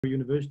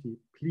University.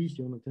 Please,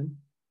 Jonathan.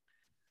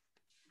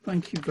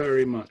 Thank you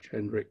very much,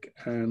 Hendrik,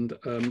 and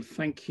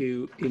thank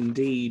you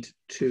indeed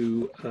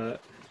to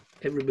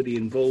everybody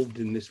involved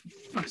in this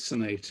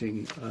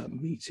fascinating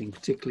meeting,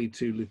 particularly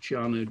to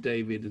Luciano,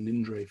 David and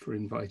Indre for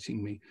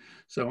inviting me.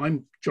 So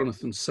I'm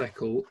Jonathan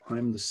SECKL.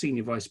 I'm the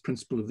Senior Vice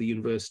Principal of the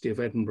University of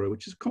Edinburgh,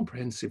 which is a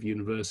comprehensive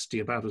university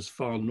about as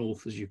far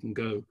north as you can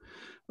go.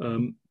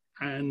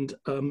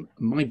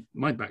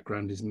 My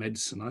background is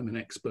medicine. I'm an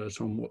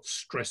expert on what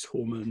stress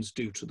hormones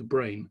do to the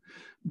brain,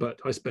 but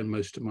I spend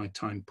most of my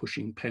time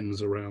pushing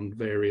pens around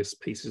various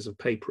pieces of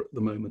paper at the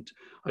moment.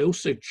 I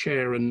also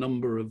chair a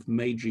number of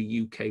major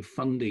UK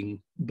funding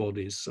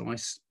bodies, so I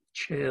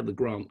chair the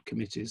grant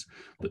committees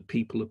that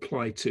people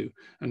apply to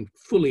and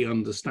fully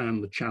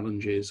understand the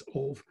challenges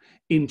of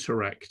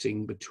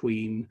interacting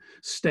between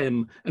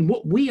STEM and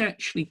what we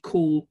actually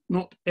call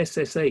not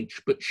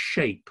SSH, but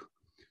SHAPE.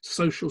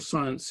 Social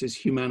sciences,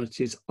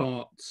 humanities,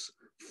 arts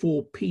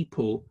for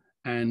people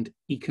and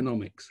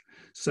economics.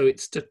 So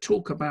it's to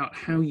talk about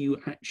how you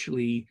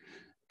actually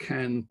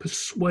can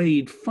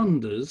persuade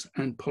funders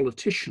and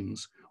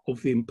politicians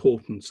of the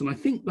importance. And I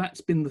think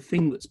that's been the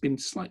thing that's been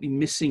slightly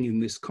missing in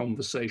this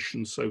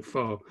conversation so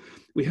far.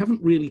 We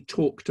haven't really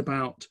talked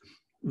about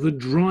the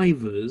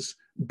drivers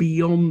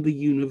beyond the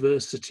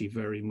university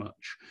very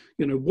much.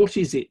 You know, what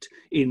is it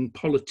in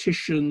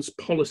politicians,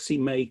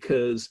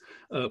 policymakers,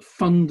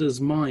 funders'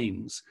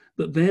 minds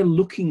that they're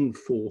looking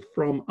for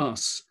from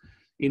us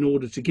in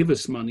order to give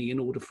us money, in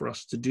order for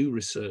us to do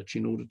research,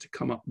 in order to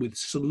come up with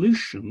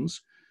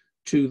solutions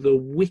to the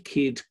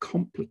wicked,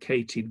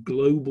 complicated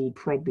global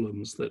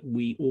problems that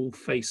we all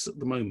face at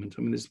the moment.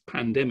 I mean, there's a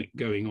pandemic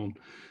going on.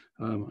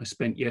 I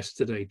spent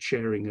yesterday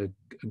chairing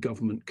a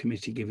government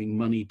committee giving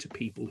money to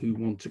people who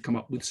want to come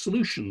up with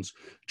solutions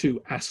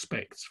to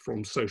aspects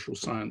from social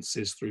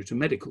sciences through to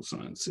medical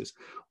sciences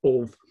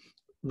of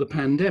the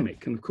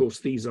pandemic. And of course,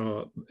 these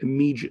are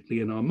immediately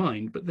in our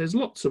mind, but there's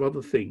lots of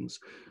other things.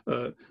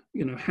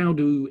 You know, how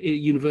do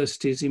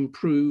universities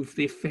improve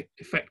the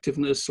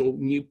effectiveness or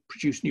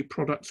produce new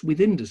products with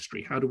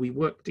industry? How do we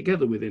work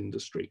together with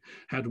industry?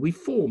 How do we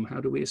form?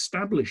 How do we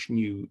establish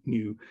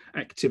new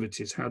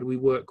activities? How do we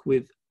work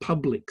with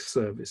public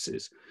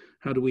services?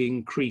 How do we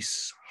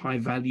increase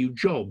high-value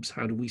jobs?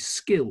 How do we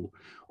skill?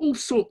 All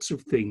sorts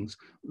of things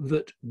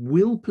that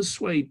will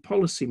persuade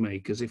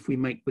policymakers, if we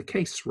make the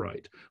case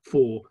right,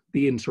 for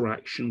the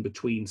interaction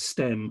between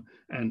STEM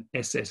and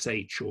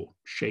SSH, or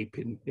SHAPE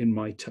in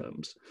my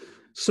terms.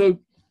 So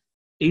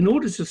in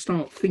order to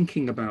start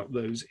thinking about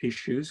those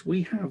issues,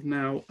 we have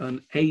now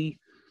an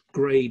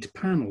A-grade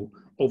panel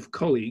of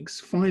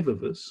colleagues, 5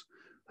 of us,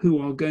 who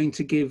are going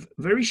to give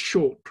very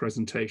short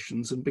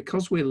presentations. And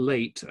because we're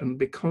late and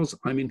because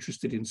I'm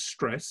interested in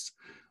stress,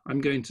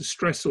 I'm going to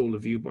stress all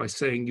of you by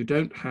saying you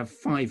don't have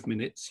 5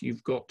 minutes,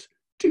 you've got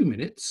 2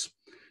 minutes.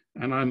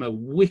 And I'm a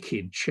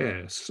wicked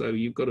chair, so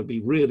you've got to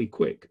be really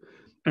quick.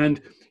 And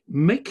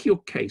make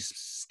your case,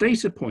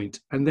 state a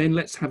point, and then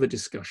let's have a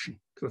discussion.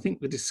 Because I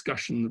think the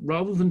discussion,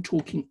 rather than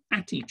talking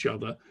at each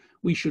other,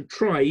 we should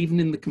try, even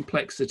in the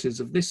complexities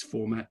of this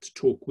format, to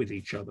talk with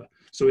each other.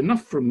 So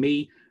enough from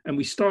me. And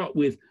we start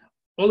with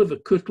Olivier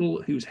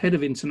KÜTTEL, who's Head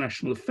of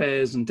International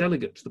Affairs and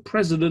Delegate to the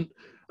President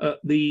at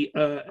the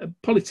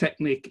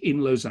Polytechnic in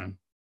Lausanne.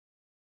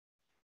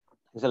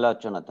 Thanks a lot,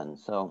 Jonathan.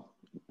 So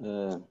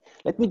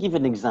let me give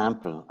an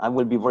example. I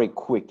will be very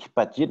quick,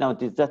 but you know,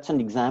 that's an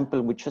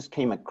example which just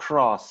came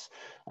across.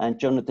 And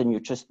Jonathan,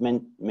 you just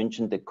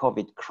mentioned the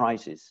COVID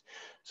crisis.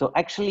 So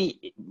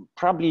actually,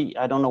 probably,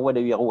 I don't know whether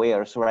you're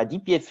aware, so at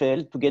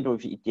EPFL, together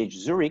with ETH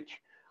Zurich,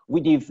 we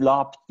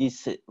developed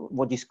this,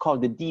 what is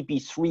called the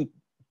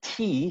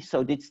DB3T.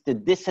 So it's the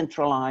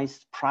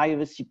decentralized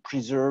privacy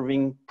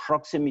preserving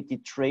proximity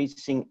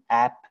tracing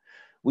app,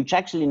 which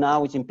actually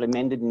now is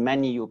implemented in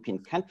many European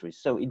countries.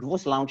 So it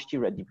was launched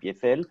here at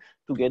EPFL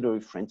together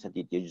with friends at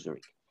ETH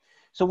Zurich.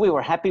 So we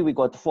were happy. We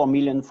got 4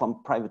 million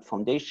from private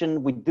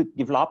foundation. We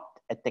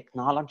developed a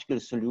technological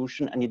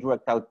solution and it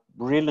worked out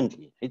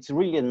brilliantly. It's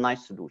really a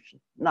nice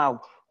solution.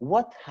 Now,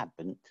 what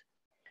happened?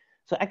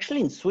 So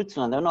actually in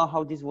Switzerland, I don't know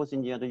how this was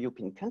in the other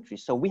European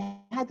countries. So we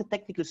had a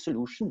technical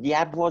solution. The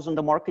app was on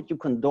the market. You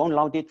can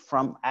download it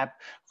from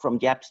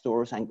the app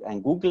stores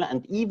and Google.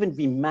 And even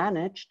we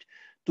managed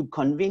to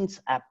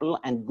convince Apple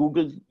and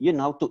Google, you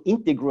know, to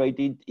integrate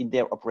it in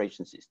their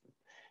operation system.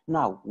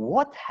 Now,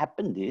 what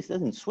happened is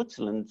that in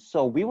Switzerland,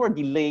 so we were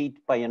delayed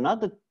by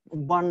another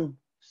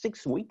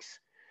 6 weeks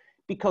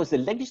because the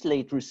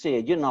legislator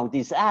said, you know,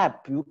 this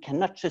app, you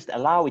cannot just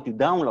allow it to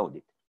download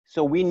it.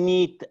 So we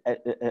need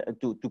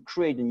to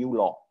create a new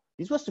law.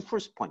 This was the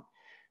first point.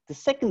 The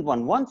second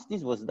one, once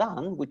this was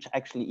done, which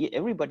actually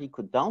everybody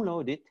could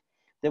download it,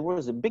 there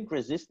was a big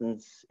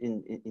resistance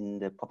in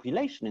the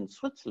population in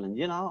Switzerland,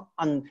 you know,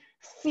 and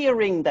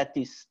fearing that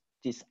this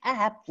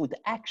app would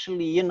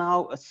actually, you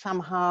know,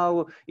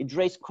 somehow it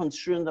raised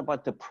concern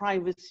about the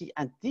privacy.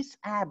 And this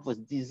app was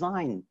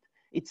designed,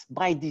 it's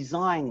by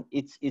design,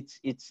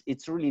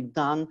 it's really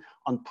done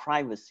on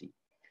privacy.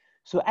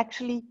 So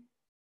actually,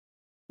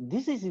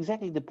 this is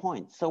exactly the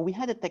point. So we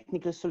had a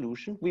technical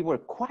solution. We were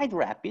quite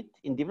rapid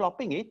in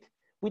developing it.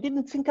 We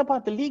didn't think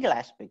about the legal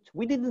aspect.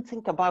 We didn't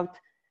think about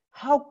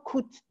how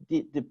could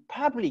the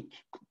public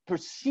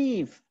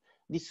perceive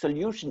this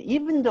solution,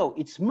 even though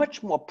it's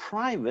much more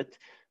private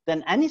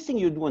than anything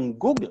you do on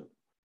Google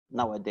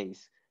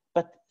nowadays.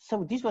 But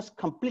so this was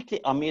completely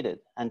omitted,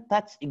 and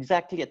that's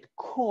exactly at the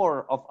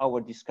core of our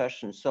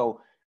discussion.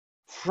 So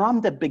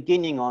from the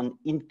beginning on,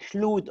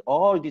 include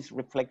all these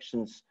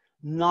reflections.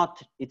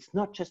 It's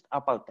not just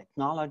about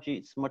technology,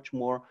 it's much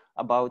more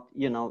about,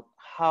 you know,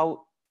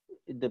 how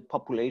the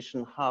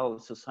population, how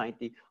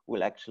society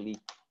will actually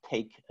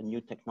take a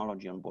new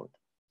technology on board.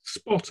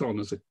 Spot on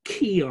as a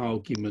key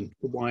argument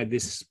for why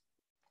this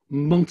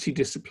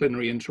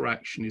multidisciplinary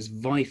interaction is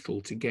vital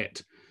to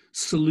get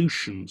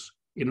solutions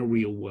in a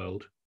real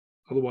world.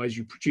 Otherwise,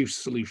 you produce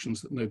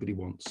solutions that nobody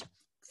wants.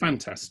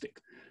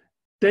 Fantastic.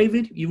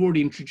 David, you've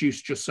already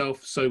introduced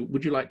yourself, so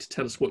would you like to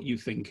tell us what you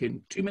think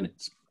in 2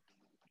 minutes?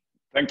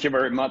 Thank you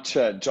very much,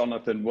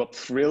 Jonathan. What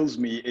thrills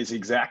me is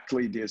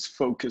exactly this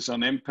focus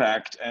on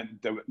impact and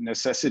the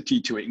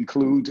necessity to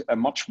include a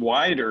much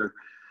wider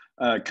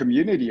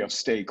community of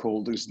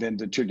stakeholders than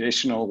the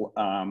traditional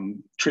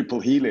triple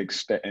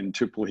helix and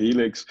triple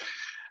helix.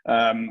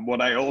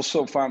 What I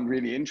also found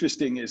really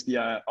interesting is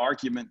the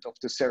argument of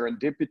the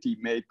serendipity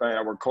made by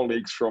our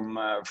colleagues from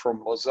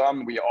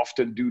Lausanne. We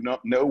often do not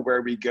know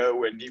where we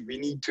go, and we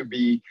need to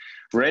be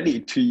ready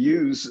to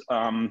use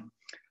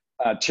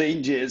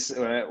changes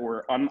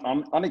or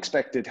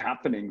unexpected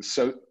happenings.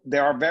 So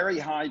there are very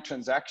high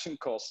transaction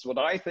costs. What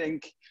I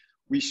think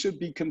we should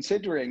be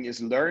considering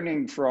is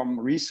learning from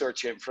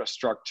research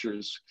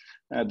infrastructures,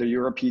 the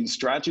European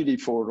Strategy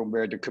Forum,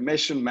 where the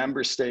Commission,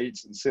 member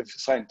states, and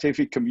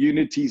scientific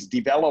communities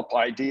develop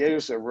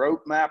ideas, a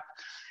roadmap,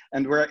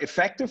 and where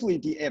effectively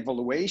the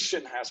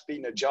evaluation has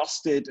been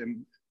adjusted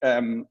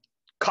and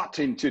cut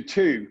into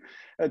two.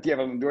 The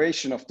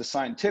evaluation of the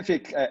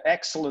scientific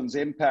excellence,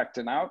 impact,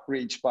 and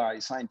outreach by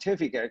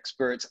scientific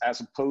experts,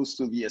 as opposed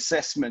to the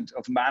assessment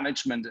of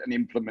management and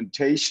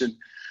implementation.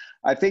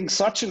 I think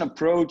such an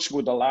approach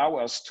would allow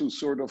us to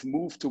sort of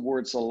move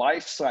towards a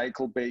life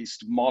cycle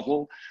based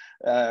model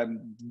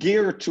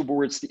geared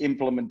towards the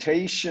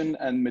implementation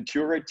and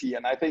maturity.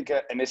 And I think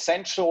an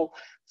essential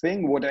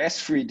thing what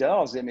ESFRI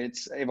does in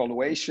its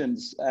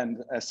evaluations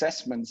and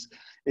assessments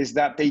is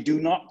that they do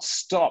not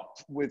stop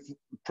with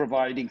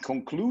providing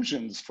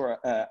conclusions for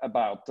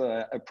about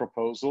a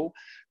proposal,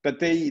 but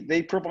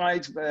they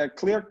provide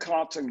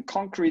clear-cut and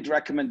concrete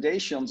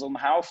recommendations on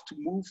how to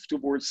move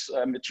towards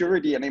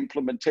maturity and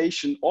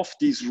implementation of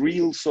these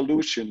real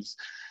solutions.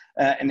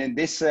 And in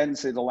this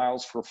sense, it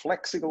allows for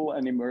flexible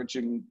and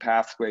emerging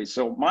pathways.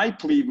 So my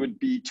plea would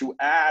be to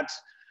add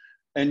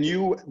a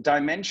new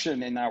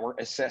dimension in our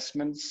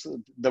assessments,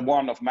 the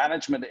one of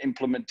management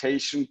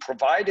implementation,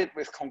 provided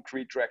with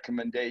concrete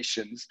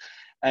recommendations,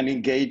 and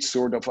engage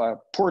sort of a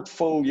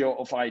portfolio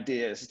of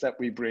ideas that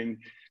we bring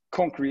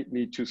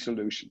concretely to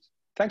solutions.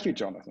 Thank you,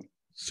 Jonathan.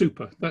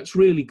 Super, that's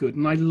really good.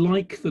 And I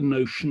like the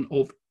notion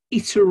of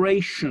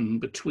iteration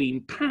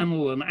between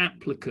panel and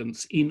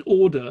applicants in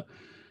order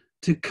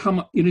to come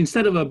up,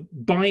 instead of a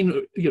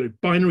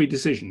binary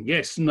decision,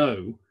 yes,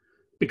 no,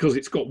 because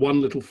it's got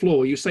one little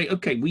flaw, you say,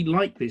 okay, we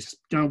like this,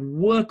 now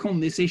work on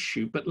this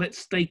issue, but let's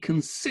stay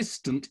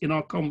consistent in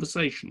our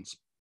conversations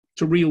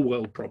to real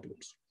world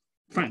problems.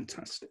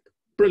 Fantastic.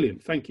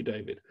 Brilliant. Thank you,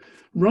 David.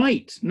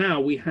 Right,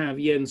 now we have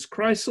Jens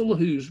KREISEL,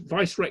 who's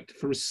Vice Rector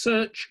for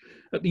Research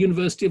at the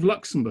University of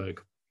Luxembourg.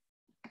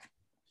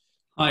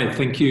 Hi,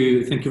 thank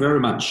you very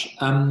much.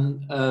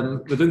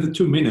 Within the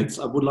 2 minutes,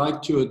 I would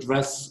like to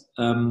address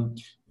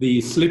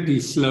the slippery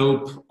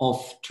slope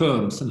of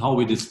terms and how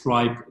we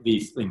describe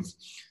these things.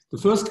 The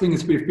first thing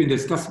is we've been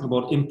discussing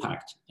about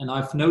impact, and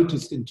I've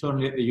noticed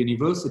internally at the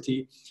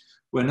university,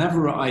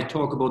 whenever I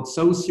talk about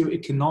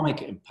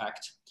socio-economic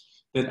impact,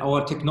 that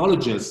our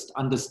technologists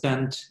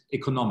understand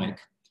economic.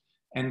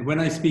 And when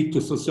I speak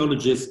to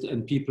sociologists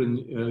and people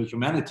in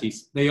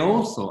humanities, they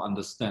also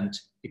understand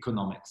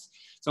economics.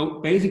 So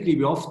basically,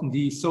 we often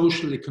see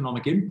social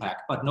economic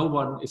impact, but no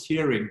one is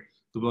hearing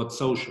the word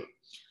social.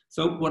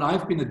 So what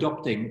I've been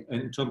adopting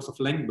in terms of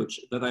language,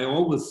 that I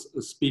always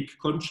speak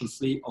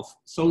consciously of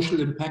social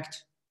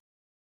impact,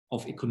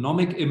 of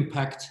economic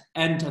impact,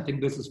 and I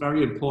think this is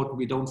very important,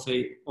 we don't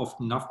say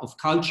often enough, of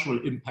cultural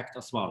impact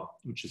as well,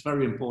 which is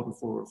very important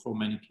for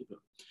many people.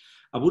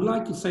 I would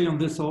like to say on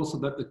this also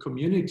that the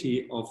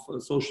community of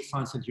social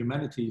science and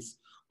humanities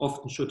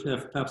often should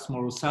have perhaps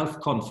more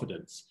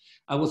self-confidence.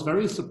 I was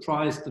very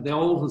surprised that they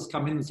always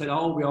come in and say,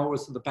 oh, we're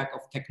always in the back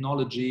of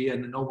technology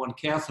and no one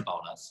cares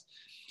about us.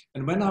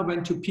 And when I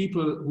went to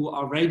people who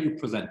are radio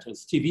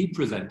presenters, TV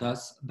presenters,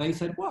 they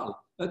said, well,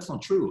 that's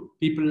not true.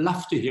 People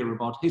love to hear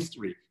about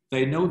history.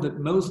 They know that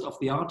most of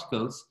the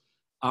articles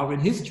are in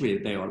history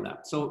they are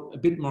left. So a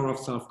bit more of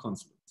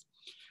self-confidence.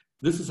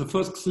 This is the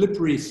first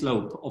slippery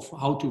slope of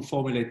how to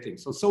formulate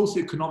things. So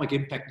socioeconomic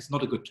impact is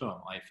not a good term,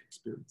 I've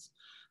experienced.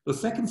 The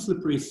second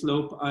slippery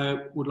slope I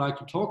would like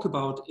to talk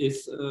about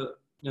is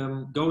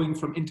going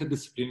from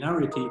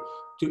interdisciplinarity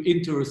to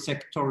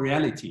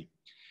intersectoriality.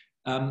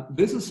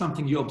 This is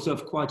something you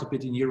observe quite a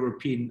bit in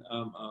European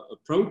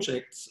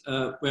projects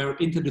where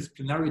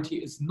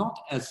interdisciplinarity is not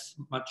as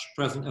much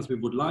present as we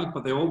would like,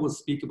 but they always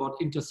speak about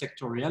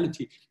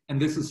intersectoriality, and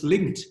this is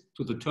linked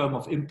to the term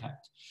of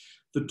impact.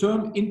 The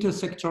term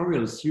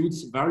intersectorial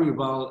suits very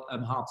well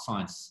hard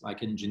science,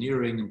 like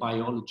engineering and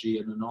biology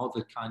and all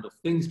that kind of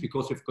things,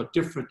 because we've got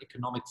different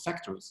economic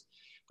sectors.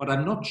 But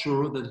I'm not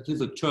sure that it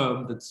is a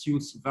term that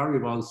suits very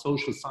well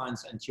social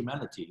science and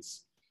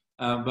humanities,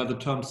 where the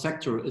term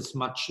sector is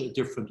much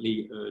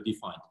differently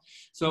defined.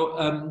 So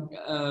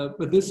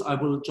with this, I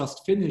will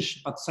just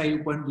finish, but say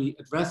when we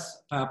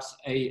address perhaps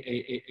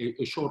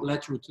a short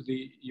letter to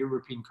the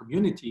European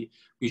community,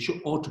 we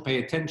ought to pay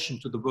attention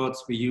to the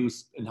words we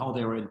use and how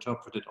they are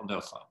interpreted on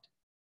their side.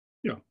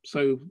 Yeah,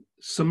 so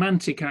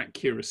semantic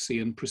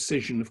accuracy and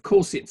precision, of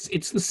course,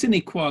 it's the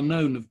sine qua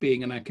non of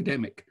being an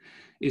academic,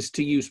 is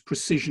to use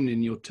precision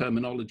in your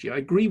terminology. I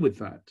agree with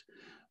that.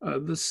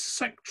 The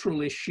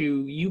sectoral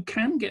issue you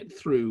can get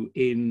through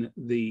in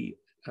the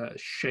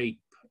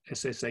SHAPE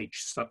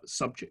SSH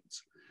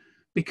subjects,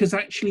 because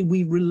actually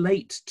we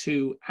relate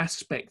to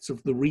aspects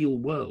of the real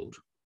world.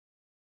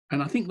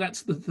 And I think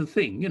that's the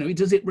thing, you know,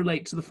 does it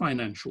relate to the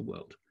financial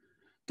world?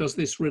 Does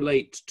this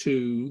relate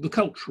to the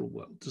cultural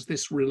world? Does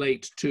this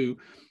relate to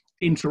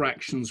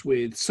interactions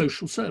with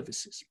social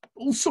services?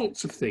 All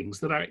sorts of things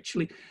that are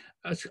actually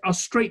are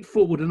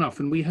straightforward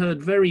enough. And we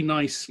heard very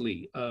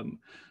nicely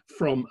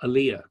from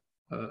Olivier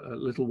a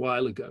little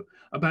while ago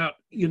about,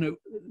 you know,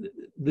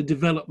 the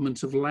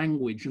development of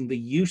language and the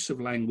use of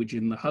language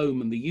in the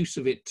home and the use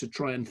of it to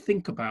try and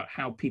think about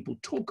how people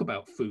talk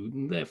about food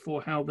and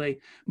therefore how they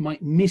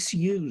might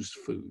misuse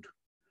food.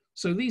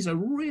 So these are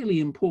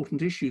really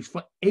important issues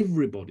for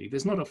everybody.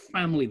 There's not a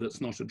family that's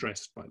not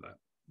addressed by that.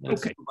 Yes,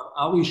 okay. But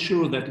are we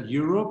sure that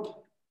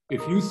Europe,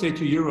 if you say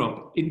to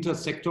Europe,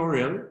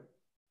 intersectorial,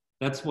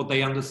 that's what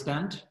they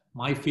understand?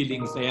 My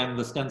feeling is they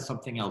understand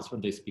something else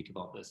when they speak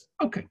about this.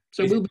 Okay,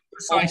 so we'll be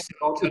precise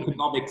about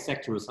economic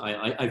sectors,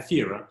 I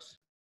fear.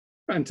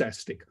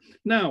 Fantastic.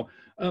 Now,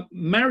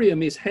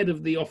 Maryam is head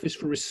of the Office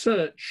for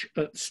Research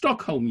at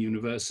Stockholm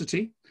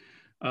University,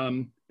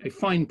 a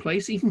fine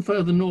place, even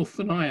further north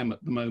than I am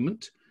at the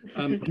moment.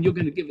 And you're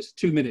going to give us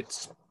 2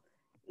 minutes.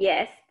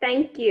 Yes,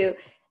 thank you.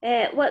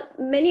 Well,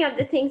 many of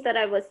the things that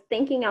I was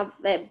thinking of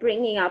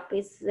bringing up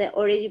is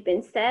already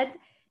been said.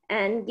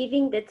 And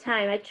giving the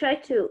time, I try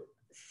to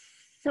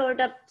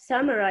sort of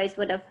summarize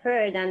what I've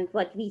heard and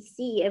what we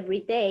see every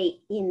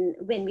day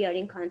when we are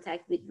in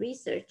contact with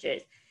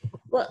researchers.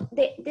 Well,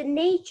 the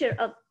nature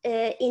of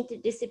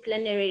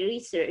interdisciplinary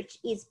research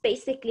is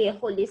basically a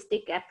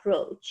holistic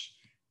approach.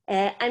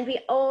 And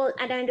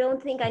I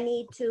don't think I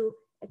need to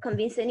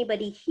convince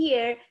anybody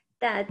here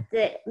that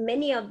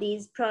many of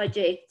these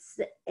projects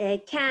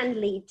can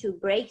lead to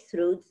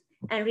breakthroughs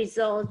and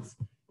results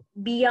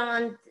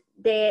beyond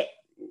the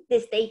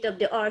state of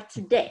the art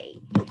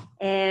today.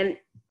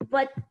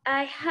 But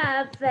I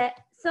have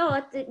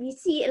thought that we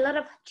see a lot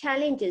of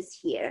challenges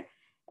here.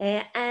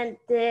 And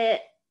I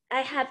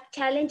have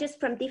challenges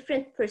from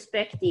different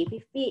perspectives.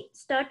 If we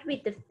start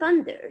with the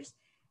funders,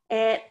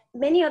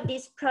 many of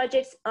these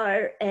projects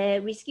are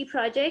risky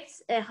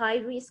projects, high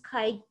risk,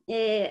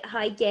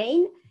 high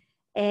gain.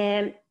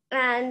 And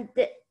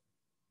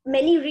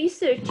many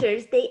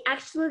researchers, they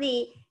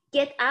actually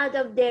get out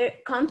of their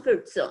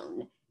comfort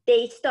zone.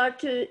 They start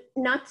to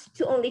not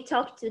to only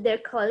talk to their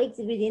colleagues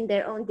within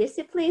their own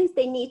disciplines,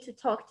 they need to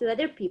talk to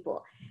other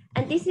people.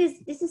 And this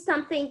is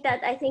something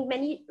that I think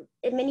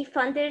many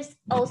funders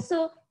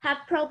also have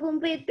problem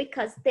with,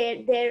 because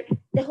the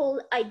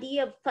whole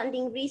idea of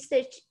funding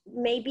research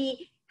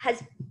maybe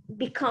has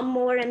become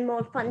more and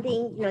more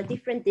funding, you know,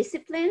 different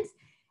disciplines.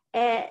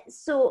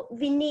 So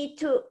we need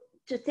to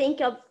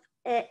think of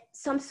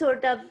some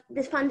sort of,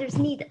 the funders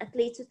need at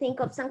least to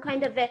think of some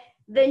kind of a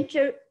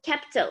venture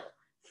capital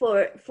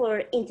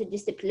for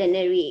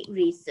interdisciplinary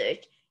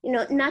research, you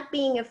know, not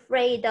being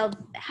afraid of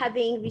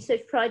having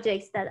research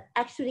projects that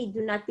actually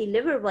do not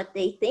deliver what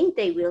they think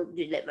they will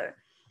deliver.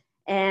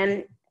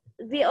 And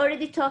we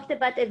already talked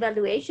about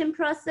evaluation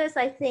process.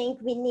 I think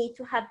we need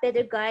to have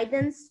better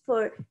guidance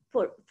for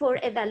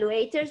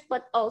evaluators,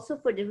 but also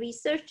for the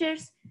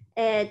researchers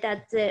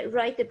that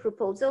write the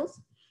proposals.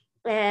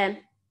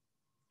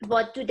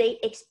 What do they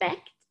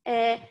expect?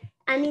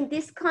 And in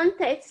this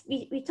context,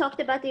 we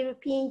talked about the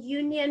European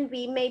Union.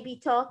 We maybe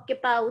talk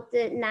about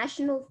the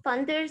national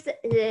funders,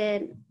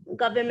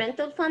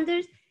 governmental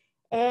funders.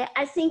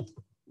 I think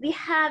we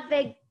have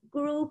a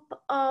group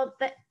of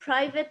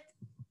private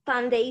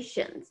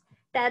foundations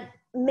that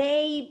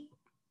may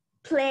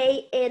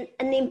play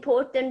an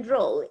important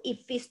role if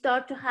we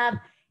start to have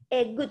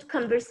a good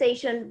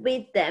conversation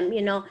with them,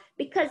 you know,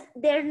 because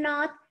they're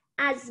not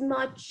as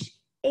much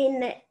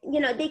in, you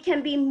know, they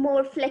can be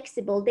more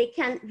flexible, they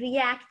can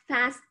react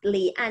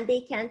fastly, and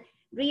they can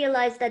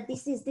realize that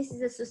this is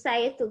a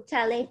societal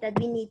challenge that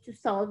we need to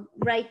solve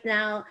right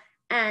now,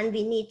 and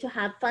we need to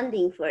have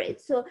funding for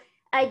it. So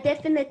I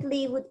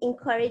definitely would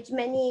encourage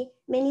many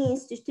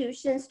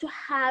institutions to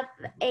have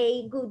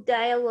a good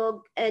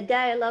dialogue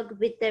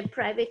with their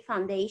private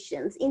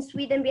foundations. In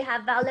Sweden, we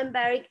have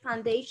Wallenberg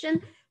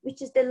Foundation, which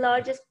is the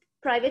largest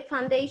private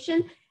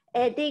foundation.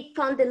 They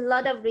fund a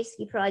lot of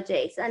risky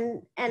projects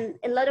and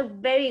a lot of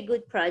very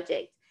good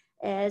projects.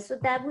 So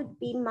that would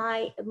be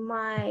one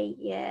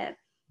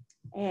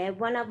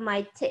of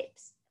my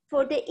tips.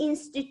 For the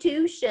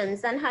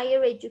institutions and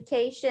higher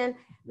education,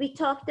 we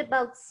talked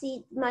about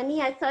seed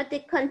money. I thought the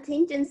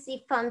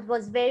contingency fund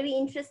was very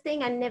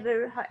interesting. I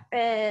never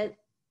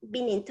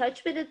been in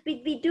touch with it,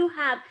 but we do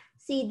have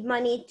seed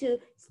money to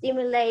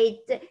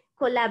stimulate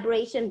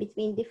collaboration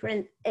between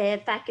different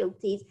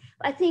faculties.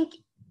 I think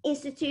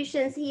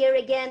institutions here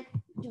again,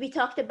 we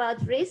talked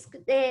about risk.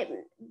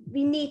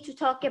 We need to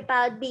talk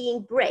about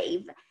being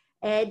brave.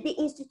 The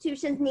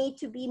institutions need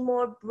to be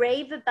more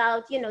brave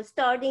about,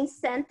 starting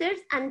centers,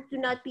 and do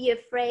not be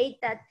afraid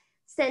that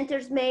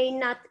centers may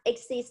not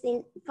exist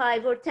in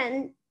 5 or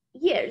 10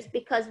 years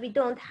because we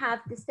don't have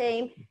the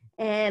same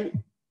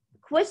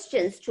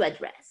questions to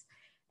address.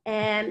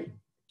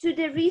 To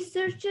the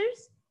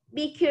researchers,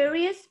 be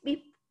curious,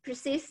 be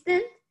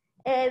persistent.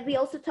 We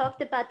also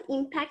talked about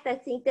impact. I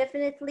think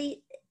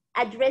definitely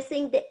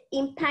addressing the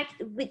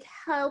impact would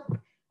help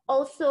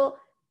also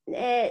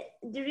the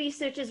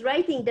researchers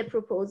writing the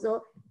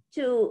proposal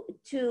to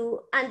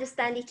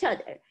understand each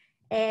other.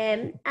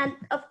 And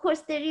of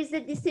course, there is a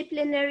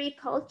disciplinary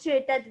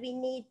culture that we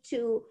need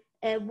to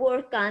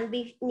work on.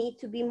 We need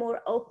to be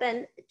more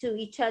open to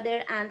each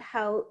other and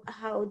how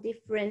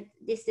different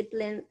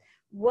disciplines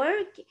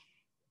work.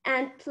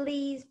 And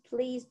please,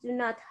 please do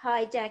not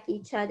hijack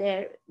each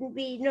other.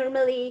 We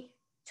normally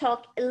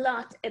talk a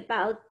lot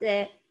about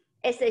the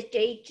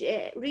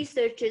SHH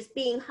researchers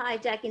being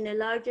hijacked in a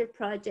larger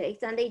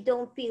project, and they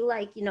don't feel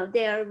like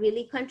they are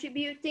really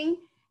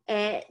contributing.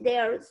 They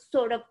are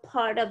sort of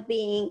part of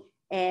being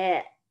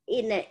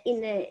in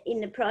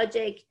a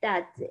project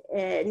that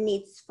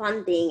needs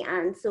funding,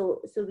 and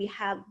so we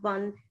have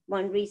one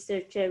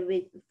researcher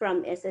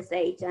from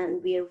SSH,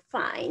 and we're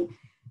fine.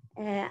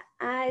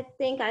 I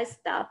think I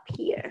stop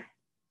here.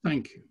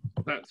 Thank you.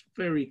 That's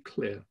very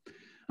clear.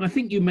 And I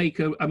think you make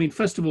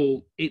first of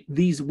all,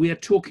 we are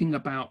talking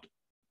about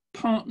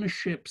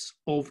partnerships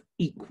of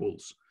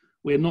equals.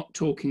 We're not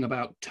talking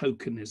about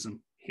tokenism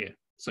here.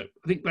 So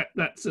I think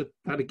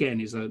that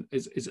again is an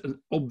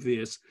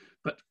obvious,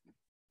 but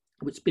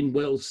it's been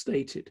well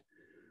stated.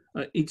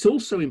 It's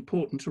also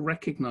important to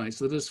recognize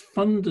that as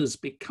funders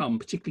become,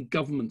 particularly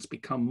governments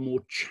become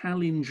more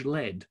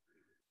challenge-led,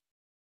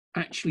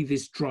 actually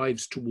this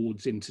drives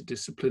towards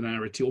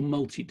interdisciplinarity or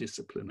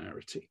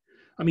multidisciplinarity.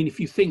 I mean, if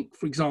you think,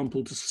 for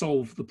example, to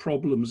solve the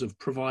problems of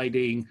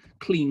providing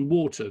clean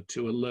water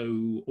to a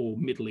low or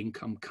middle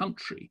income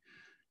country,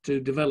 to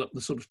develop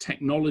the sort of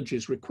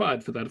technologies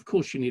required for that, of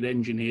course, you need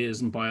engineers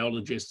and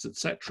biologists,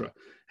 etc.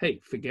 Hey,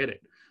 forget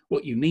it.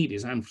 What you need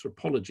is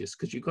anthropologists,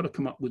 because you've got to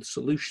come up with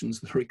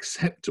solutions that are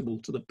acceptable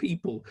to the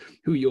people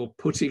who you're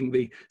putting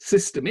the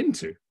system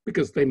into,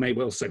 because they may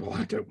well say, "Oh,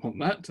 I don't want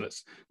that.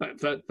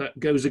 That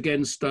goes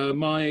against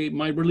my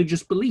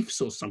religious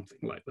beliefs," or something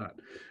like that.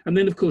 And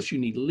then, of course, you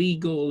need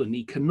legal and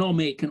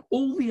economic and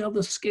all the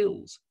other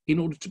skills in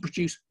order to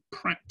produce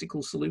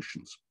practical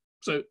solutions.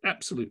 So,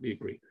 absolutely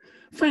agree.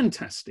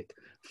 Fantastic.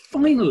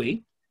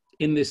 Finally,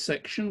 in this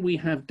section, we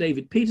have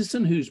David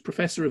Petersen, who's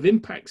Professor of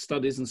Impact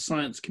Studies and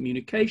Science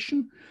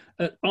Communication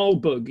at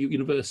Aalborg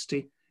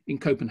University in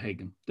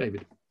Copenhagen.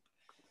 David.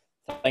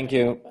 Thank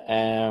you.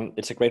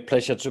 It's a great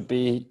pleasure to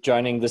be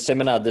joining the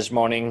seminar this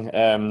morning.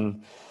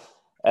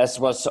 As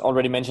was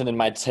already mentioned in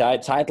my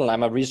title,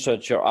 I'm a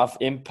researcher of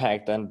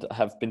impact and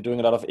have been doing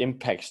a lot of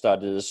impact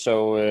studies.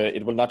 So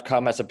it will not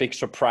come as a big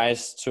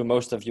surprise to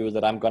most of you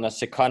that I'm going to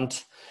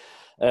second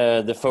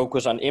the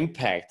focus on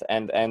impact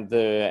and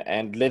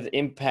let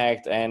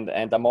impact and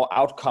a more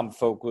outcome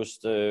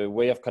focused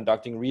way of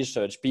conducting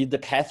research be the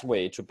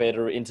pathway to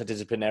better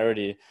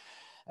interdisciplinarity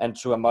and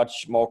to a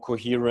much more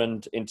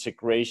coherent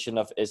integration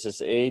of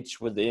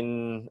SSH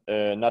within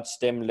not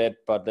STEM led,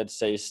 but let's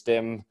say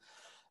STEM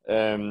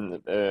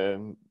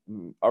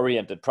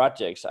oriented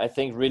projects. I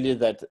think really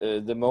that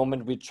the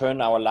moment we turn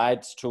our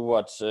lights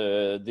towards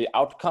the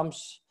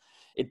outcomes,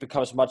 it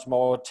becomes much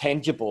more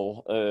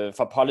tangible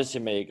for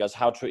policymakers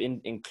how to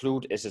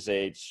include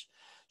SSH.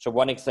 So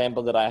one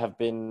example that I have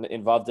been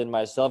involved in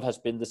myself has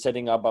been the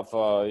setting up of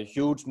a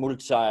huge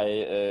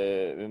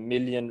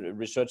multi-million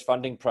research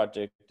funding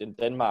project in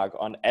Denmark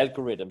on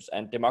algorithms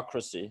and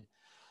democracy.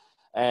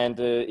 And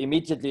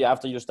immediately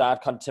after you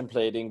start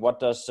contemplating what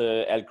does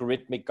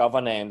algorithmic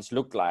governance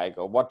look like,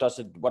 or what does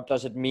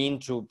it mean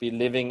to be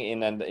living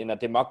in a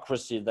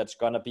democracy that's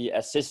going to be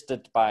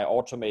assisted by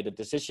automated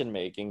decision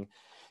making,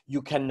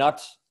 you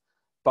cannot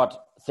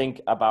but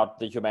think about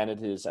the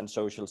humanities and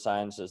social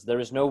sciences. There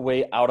is no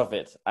way out of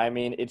it. I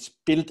mean, it's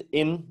built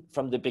in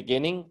from the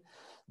beginning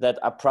that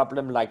a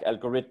problem like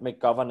algorithmic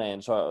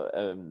governance or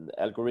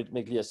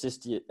algorithmically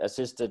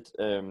assisted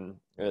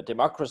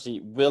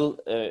democracy will,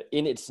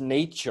 in its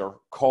nature,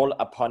 call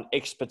upon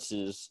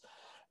expertise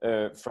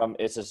from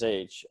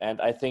SSH.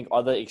 And I think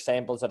other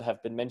examples that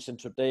have been mentioned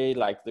today,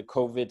 like the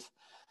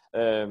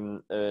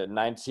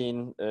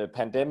COVID-19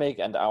 pandemic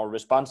and our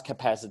response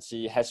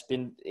capacity, has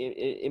been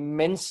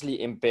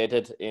immensely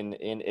embedded in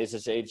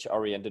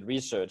SSH-oriented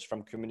research,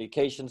 from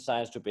communication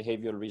science to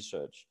behavioral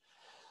research.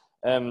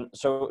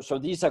 So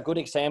these are good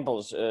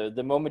examples.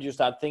 The moment you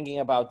start thinking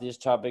about these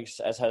topics,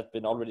 as has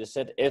been already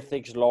said,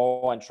 ethics,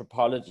 law,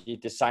 anthropology,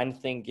 design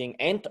thinking,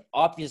 and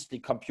obviously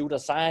computer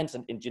science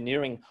and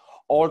engineering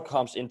all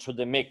comes into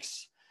the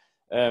mix.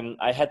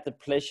 I had the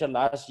pleasure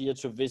last year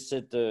to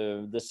visit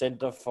the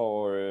Center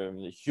for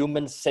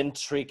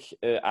Human-Centric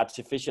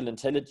Artificial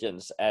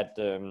Intelligence at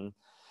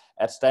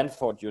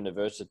Stanford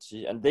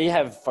University, and they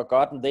have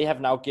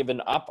now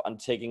given up on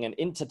taking an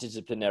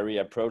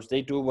interdisciplinary approach.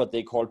 They do what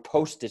they call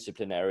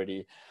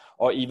post-disciplinarity,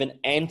 or even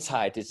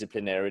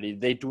anti-disciplinarity.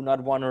 They do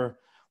not want to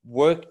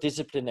work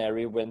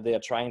disciplinary when they are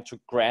trying to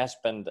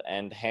grasp and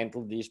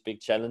handle these big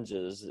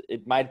challenges.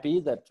 It might be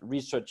that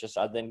researchers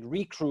are then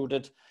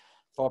recruited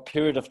for a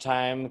period of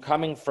time,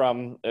 coming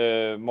from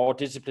more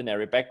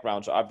disciplinary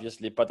backgrounds,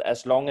 obviously, but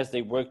as long as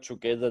they work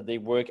together, they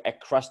work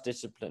across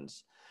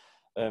disciplines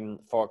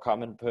for a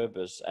common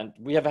purpose. And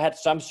we have had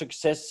some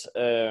success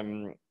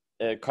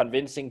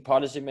convincing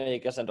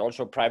policymakers and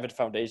also private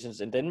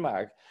foundations in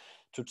Denmark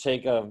to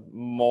take a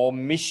more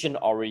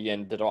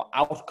mission-oriented or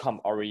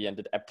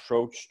outcome-oriented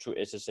approach to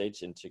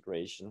SSH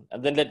integration.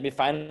 And then let me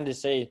finally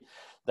say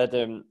that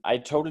I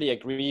totally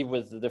agree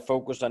with the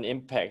focus on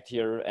impact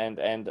here,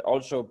 and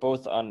also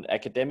both on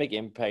academic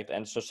impact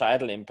and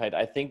societal impact.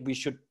 I think we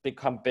should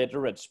become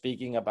better at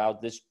speaking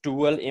about this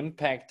dual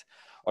impact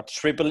or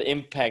triple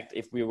impact,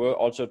 if we were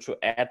also to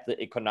add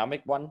the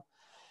economic one,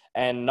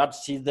 and not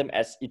see them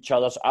as each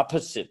other's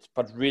opposite,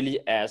 but really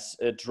as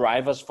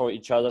drivers for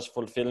each other's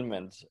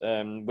fulfillment.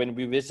 When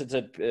we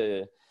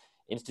visited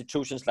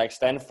institutions like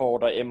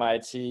Stanford or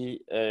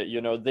MIT,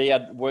 they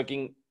are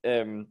working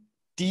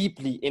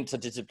deeply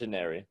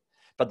interdisciplinary,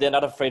 but they're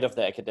not afraid of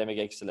their academic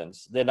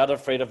excellence. They're not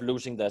afraid of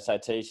losing their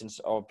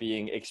citations or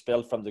being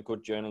expelled from the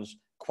good journals.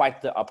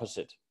 Quite the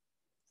opposite.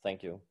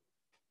 Thank you.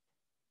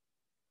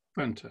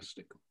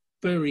 Fantastic.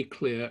 Very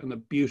clear and a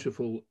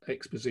beautiful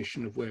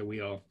exposition of where we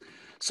are.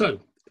 So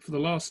for the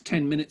last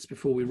 10 minutes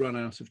before we run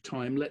out of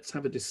time, let's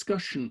have a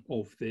discussion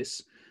of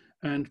this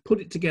and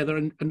put it together.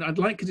 And I'd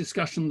like a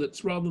discussion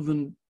that's, rather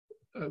than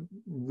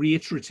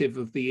reiterative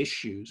of the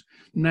issues,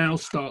 now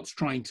starts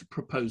trying to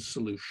propose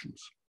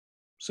solutions.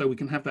 So we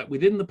can have that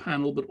within the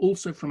panel, but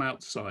also from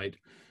outside.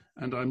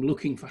 And I'm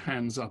looking for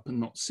hands up and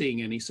not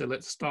seeing any. So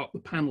let's start the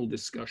panel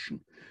discussion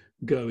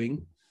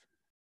going.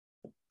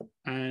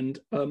 And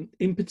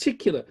in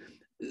particular,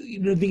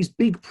 these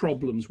big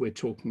problems we're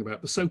talking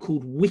about, the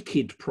so-called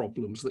wicked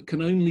problems that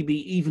can only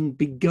be even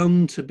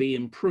begun to be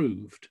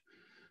improved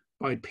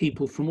by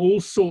people from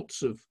all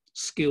sorts of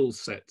skill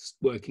sets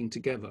working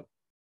together.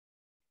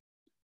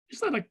 Is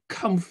that a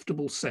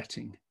comfortable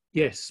setting?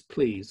 Yes,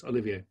 please,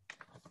 Olivier.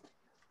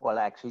 Well,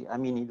 actually, I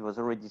mean, it was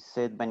already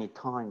said many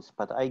times,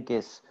 but I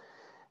guess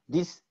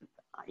this,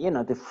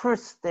 the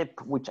first step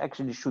which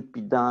actually should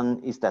be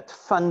done is that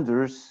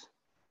funders,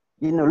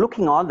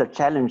 looking at all the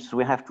challenges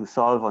we have to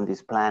solve on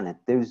this planet,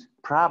 there's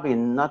probably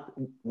not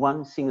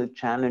one single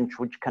challenge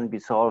which can be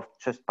solved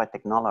just by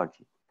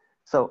technology.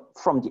 So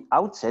from the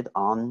outset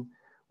on,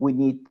 we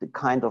need the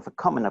kind of a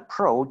common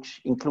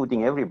approach,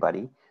 including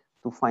everybody,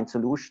 to find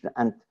solutions.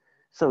 And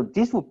so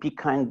this would be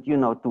kind,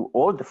 to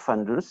all the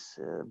funders,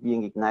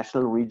 being it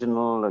national,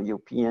 regional, or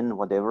European,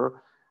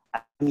 whatever.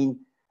 I mean,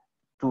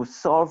 to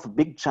solve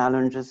big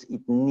challenges,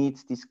 it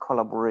needs this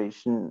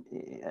collaboration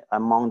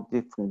among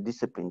different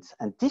disciplines.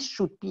 And this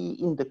should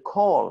be in the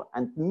call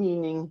and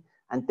meaning,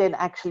 and then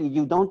actually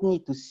you don't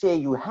need to say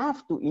you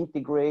have to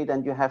integrate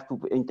and you have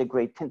to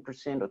integrate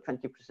 10% or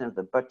 20% of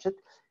the budget.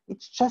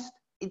 It's just,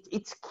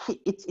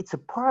 it's a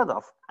part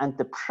of, and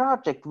the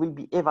project will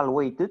be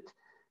evaluated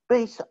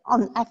based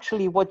on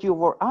actually what you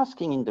were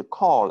asking in the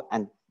call,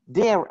 and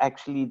there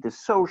actually the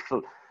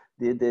social,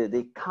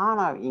 the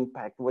karma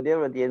impact,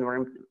 whatever the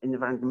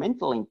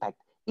environmental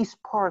impact is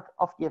part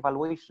of the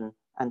evaluation.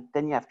 And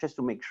then you have just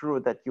to make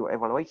sure that your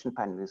evaluation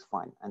panel is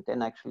fine. And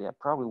then actually I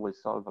probably will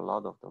solve a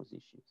lot of those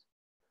issues.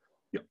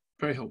 Yeah,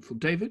 very helpful.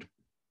 David?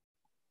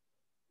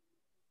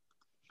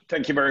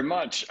 Thank you very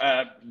much.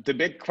 The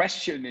big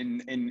question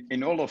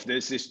in all of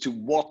this is, to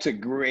what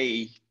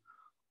degree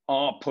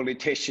are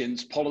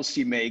politicians,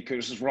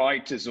 policymakers,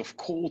 writers of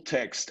call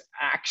text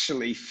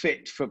actually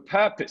fit for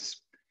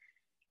purpose?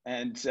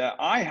 And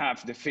I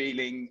have the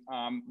feeling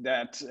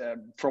that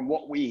from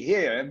what we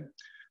hear,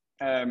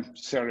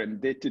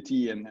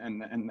 serendipity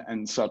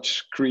and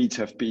such creeds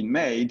have been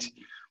made,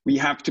 we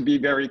have to be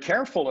very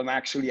careful and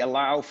actually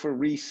allow for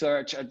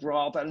research at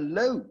rather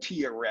low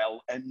TRL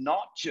and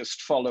not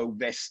just follow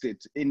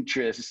vested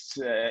interests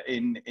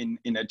in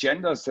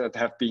agendas that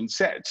have been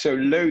set. So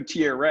low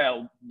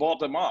TRL,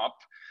 bottom up.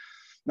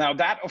 Now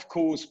that, of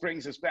course,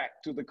 brings us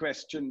back to the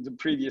question the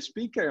previous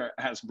speaker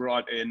has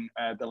brought in,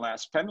 the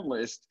last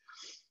panelist.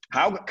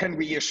 How can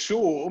we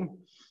assure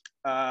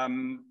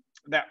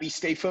that we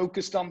stay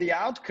focused on the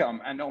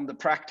outcome and on the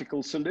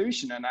practical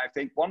solution. And I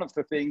think one of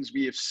the things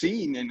we have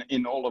seen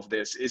in all of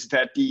this is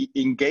that the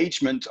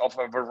engagement of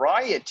a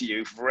variety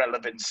of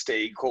relevant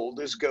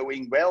stakeholders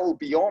going well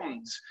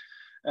beyond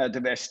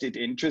the vested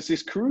interest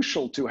is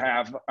crucial to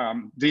have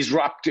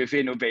disruptive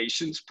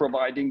innovations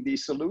providing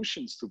these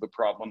solutions to the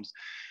problems.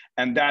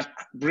 And that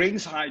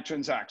brings high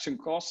transaction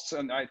costs.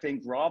 And I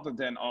think rather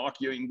than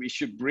arguing we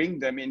should bring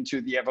them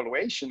into the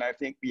evaluation, I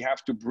think we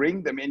have to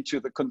bring them into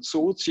the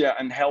consortia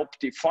and help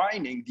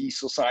defining these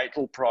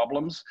societal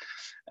problems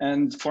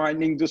and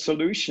finding the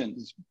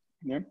solutions.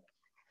 Yeah.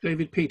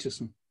 David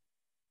Peterson.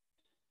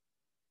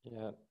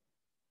 Yeah.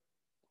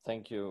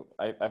 Thank you.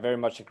 I very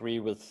much agree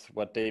with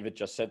what David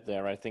just said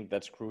there. I think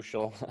that's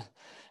crucial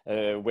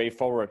way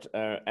forward.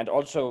 And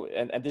also,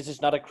 and this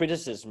is not a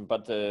criticism,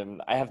 but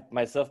I have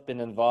myself been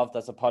involved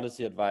as a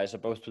policy advisor,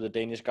 both to the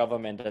Danish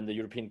government and the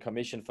European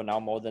Commission for now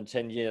more than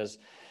 10 years.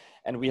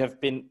 And we have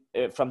been,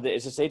 from the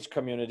SSH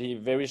community,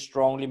 very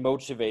strongly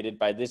motivated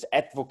by this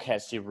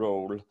advocacy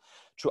role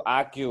to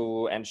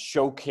argue and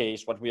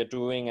showcase what we are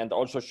doing, and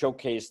also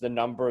showcase the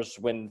numbers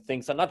when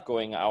things are not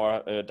going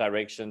our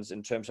directions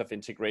in terms of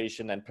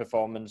integration and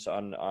performance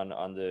on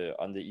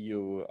the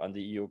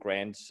EU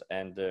grants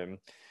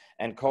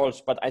and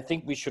calls. But I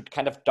think we should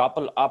kind of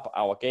double up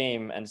our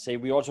game and say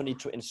we also need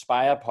to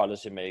inspire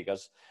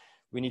policymakers.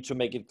 We need to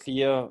make it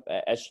clear,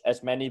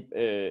 as many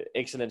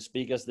excellent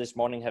speakers this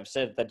morning have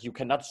said, that you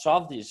cannot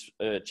solve these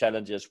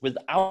challenges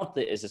without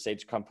the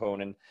SSH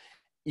component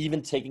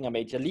even taking a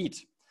major lead.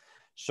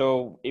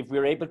 So if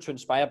we're able to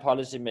inspire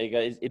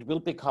policymakers, it will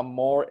become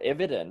more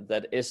evident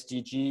that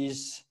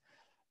SDGs,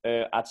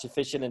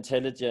 artificial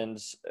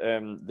intelligence,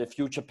 the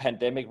future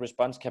pandemic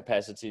response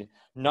capacity,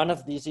 none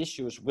of these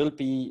issues will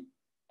be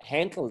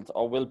handled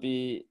or will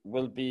be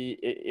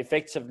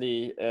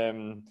effectively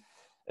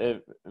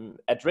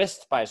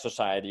addressed by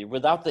society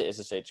without the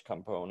SSH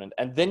component.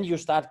 And then you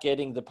start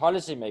getting the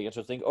policymakers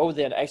to think, oh,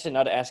 they're actually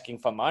not asking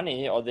for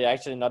money, or they're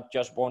actually not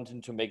just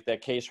wanting to make their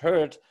case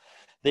heard.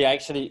 They're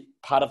actually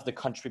part of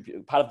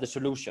the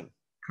solution.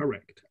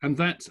 Correct, and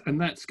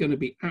that's going to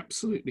be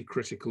absolutely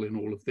critical in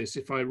all of this.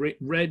 If I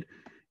read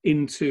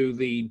into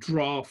the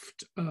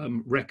draft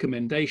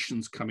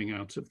recommendations coming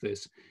out of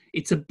this,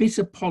 it's a bit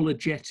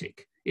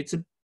apologetic. It's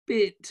a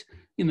bit,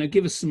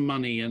 give us some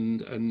money,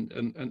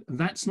 and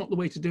that's not the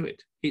way to do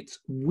it. It's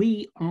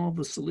we are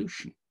the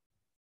solution.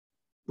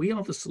 We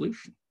are the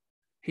solution.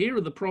 Here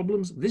are the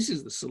problems. This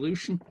is the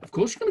solution. Of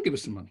course, you're going to give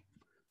us some money,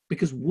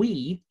 because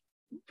we,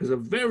 as a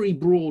very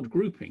broad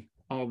grouping,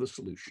 are the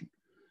solution.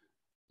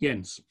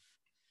 Jens.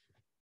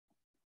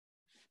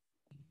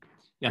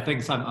 Yeah,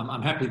 thanks.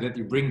 I'm happy that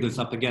you bring this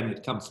up again.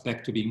 It comes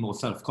back to being more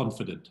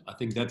self-confident. I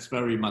think that's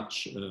very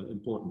much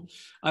important.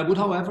 I would,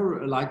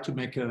 however, like to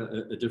make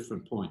a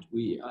different point.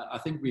 I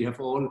think we have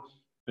all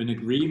an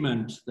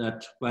agreement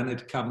that when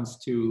it comes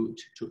to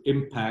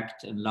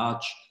impact and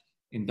large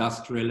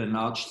industrial and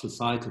large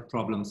societal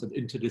problems, and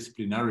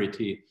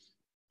interdisciplinarity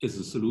is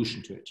a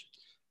solution to it.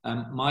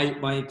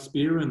 My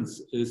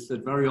experience is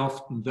that very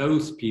often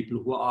those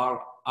people who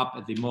are up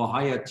at the more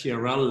higher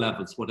TRL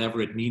levels,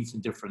 whatever it means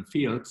in different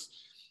fields,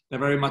 they're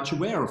very much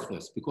aware of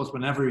this, because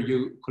whenever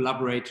you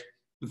collaborate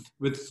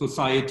with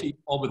society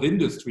or with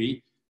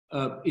industry,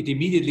 it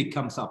immediately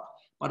comes up.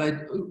 But I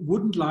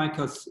wouldn't like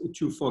us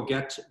to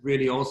forget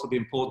really also the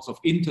importance of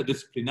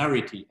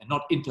interdisciplinarity, and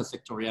not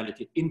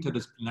intersectoriality,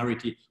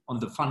 interdisciplinarity on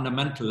the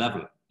fundamental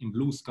level in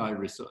blue sky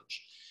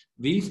research.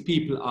 These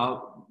people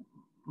are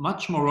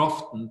much more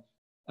often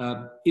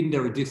in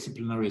their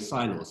disciplinary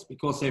silos,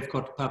 because they've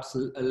got perhaps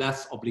a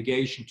less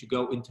obligation to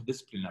go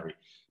interdisciplinary.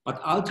 But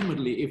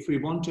ultimately, if we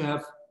want to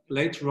have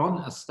later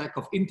on a stack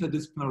of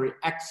interdisciplinary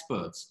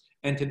experts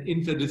and an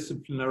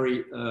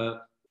interdisciplinary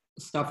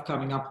stuff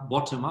coming up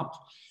bottom up,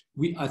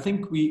 I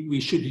think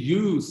we should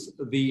use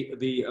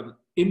the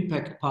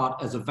impact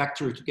part as a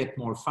vector to get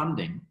more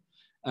funding.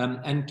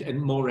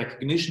 And more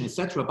recognition,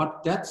 etc.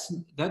 But that's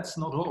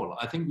not all.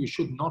 I think we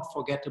should not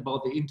forget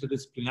about the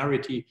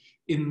interdisciplinarity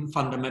in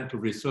fundamental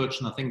research,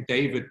 and I think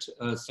David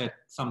said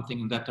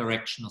something in that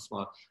direction as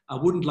well. I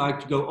wouldn't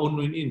like to go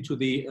only into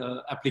the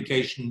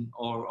application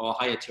or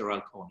higher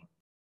TRL corner.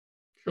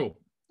 Sure,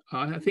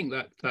 I think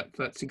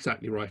that's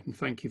exactly right, and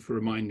thank you for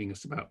reminding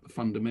us about the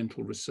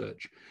fundamental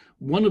research.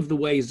 One of the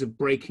ways of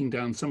breaking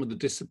down some of the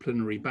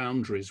disciplinary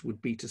boundaries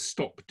would be to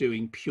stop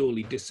doing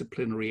purely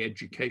disciplinary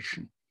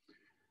education.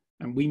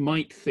 And we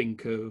might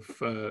think of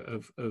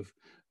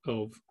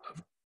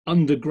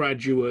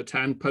undergraduate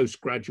and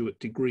postgraduate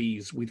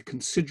degrees with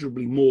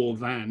considerably more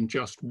than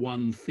just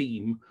one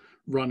theme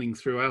running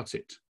throughout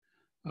it.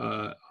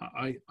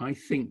 I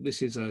think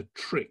this is a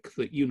trick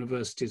that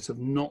universities have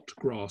not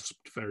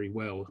grasped very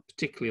well,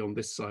 particularly on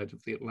this side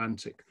of the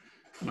Atlantic.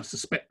 And I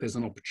suspect there's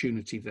an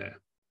opportunity there.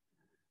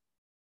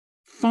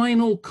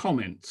 Final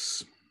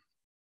comments,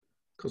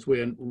 because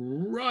we're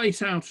right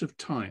out of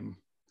time.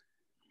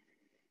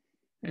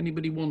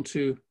 Anybody want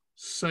to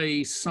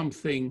say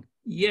something?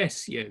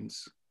 Yes,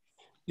 Jens.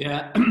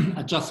 Yeah,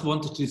 I just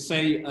wanted to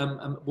say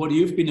what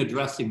you've been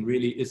addressing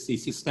really is the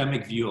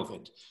systemic view of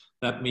it.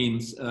 That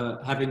means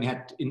having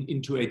had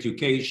into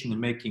education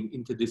and making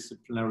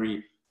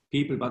interdisciplinary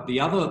people. But the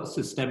other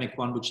systemic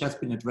one, which has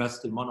been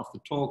addressed in one of the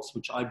talks,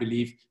 which I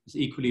believe is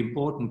equally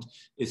important,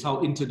 is how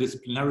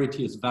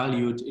interdisciplinarity is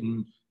valued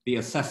in the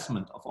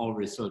assessment of all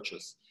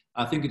researchers.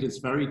 I think it is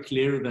very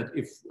clear that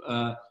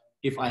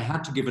if I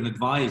had to give an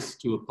advice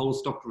to a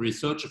postdoctoral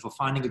researcher for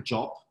finding a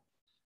job,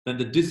 then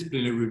the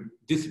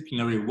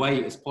disciplinary way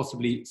is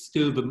possibly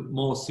still the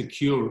more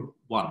secure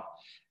one.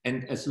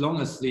 And as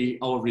long as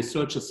our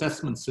research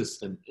assessment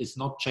system is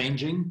not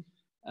changing,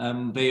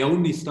 they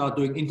only start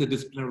doing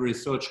interdisciplinary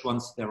research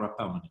once they are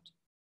permanent.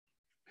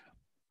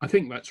 I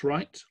think that's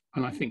right,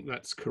 and I think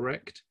that's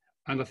correct,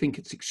 and I think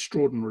it's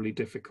extraordinarily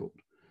difficult.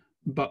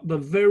 But the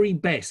very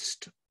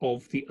best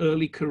of the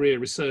early career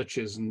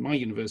researchers, and my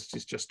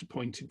university's just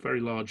appointed very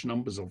large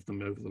numbers of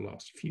them over the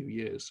last few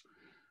years,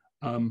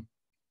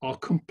 are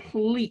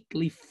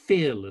completely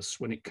fearless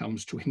when it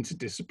comes to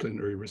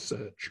interdisciplinary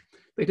research.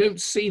 They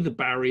don't see the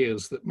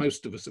barriers that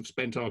most of us have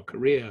spent our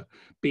career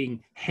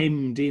being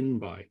hemmed in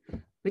by.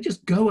 They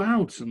just go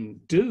out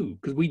and do,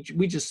 because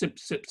we just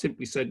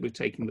simply said we're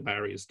taking the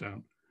barriers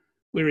down.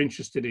 We're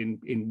interested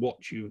in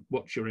what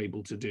you're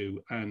able to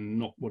do and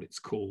not what it's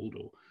called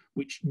or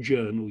which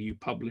journal you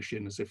publish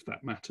in, as if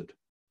that mattered.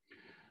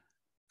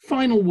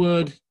 Final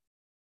word,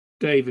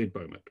 David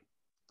BOHMERT.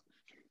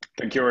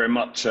 Thank you very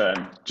much,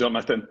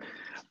 Jonathan.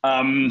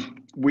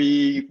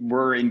 We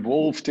were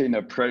involved in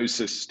a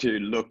process to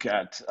look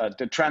at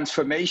the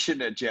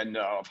transformation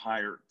agenda of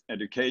higher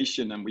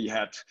education, and we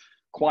had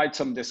quite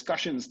some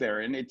discussions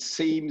there. And it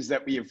seems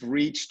that we have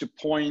reached a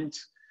point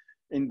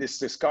in this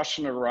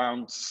discussion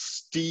around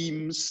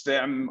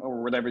STEM,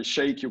 or whatever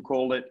shake you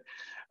call it,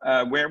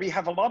 where we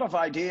have a lot of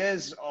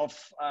ideas of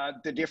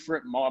the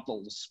different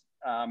models.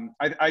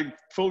 I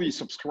fully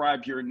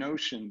subscribe your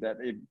notion that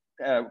it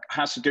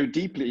has to go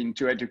deeply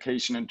into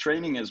education and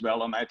training as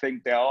well. And I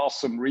think there are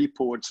some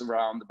reports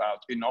around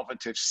about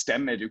innovative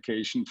STEM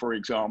education, for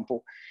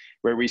example,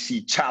 where we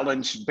see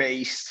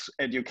challenge-based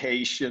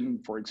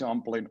education, for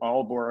example, in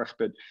Aalborg.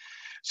 But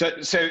so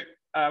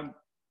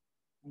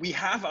we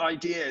have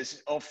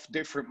ideas of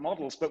different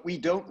models, but we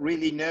don't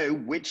really know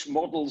which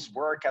models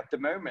work at the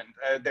moment.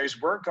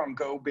 There's work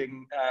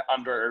ongoing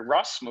under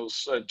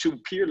Erasmus, 2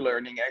 peer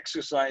learning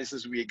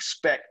exercises. We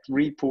expect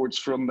reports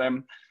from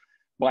them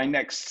by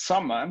next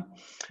summer.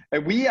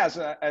 We as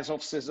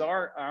of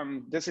CESAER,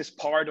 this is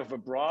part of a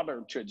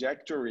broader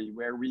trajectory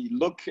where we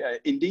look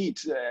indeed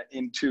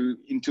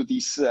into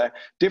these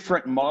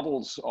different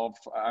models of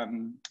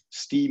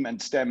STEAM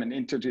and STEM and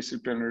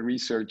interdisciplinary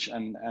research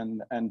and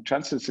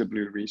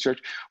transdisciplinary research.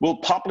 We'll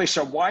publish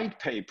a white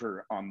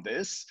paper on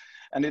this,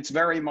 and it's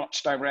very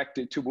much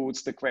directed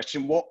towards the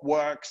question, what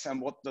works and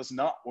what does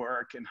not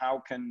work, and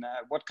how can,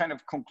 what kind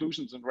of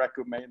conclusions and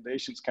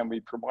recommendations can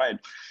we provide?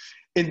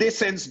 In this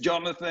sense,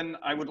 Jonathan,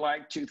 I would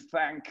like to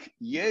thank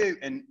you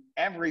and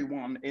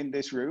everyone in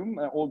this room,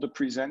 all the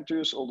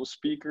presenters, all the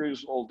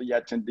speakers, all the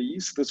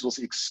attendees. This was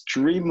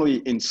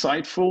extremely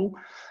insightful.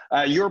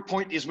 Your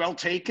point is well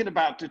taken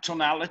about the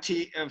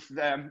tonality of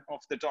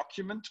the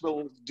document.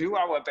 We'll do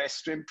our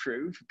best to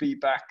improve, be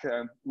back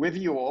with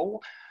you all,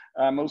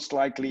 most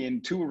likely in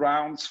 2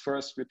 rounds,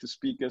 first with the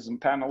speakers and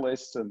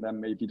panelists, and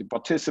then maybe the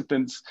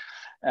participants.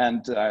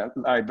 And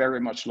I very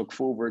much look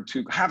forward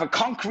to have a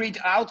concrete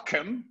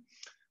outcome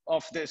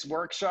of this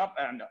workshop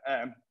and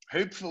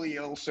hopefully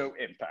also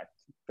impact.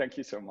 Thank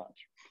you so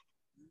much.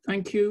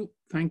 Thank you.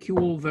 Thank you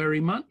all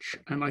very much.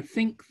 And I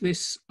think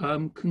this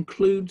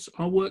concludes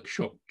our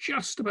workshop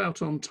just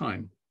about on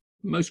time.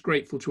 Most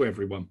grateful to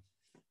everyone.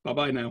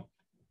 Bye-bye now.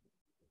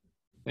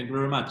 Thank you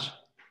very much.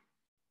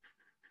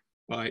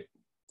 Bye.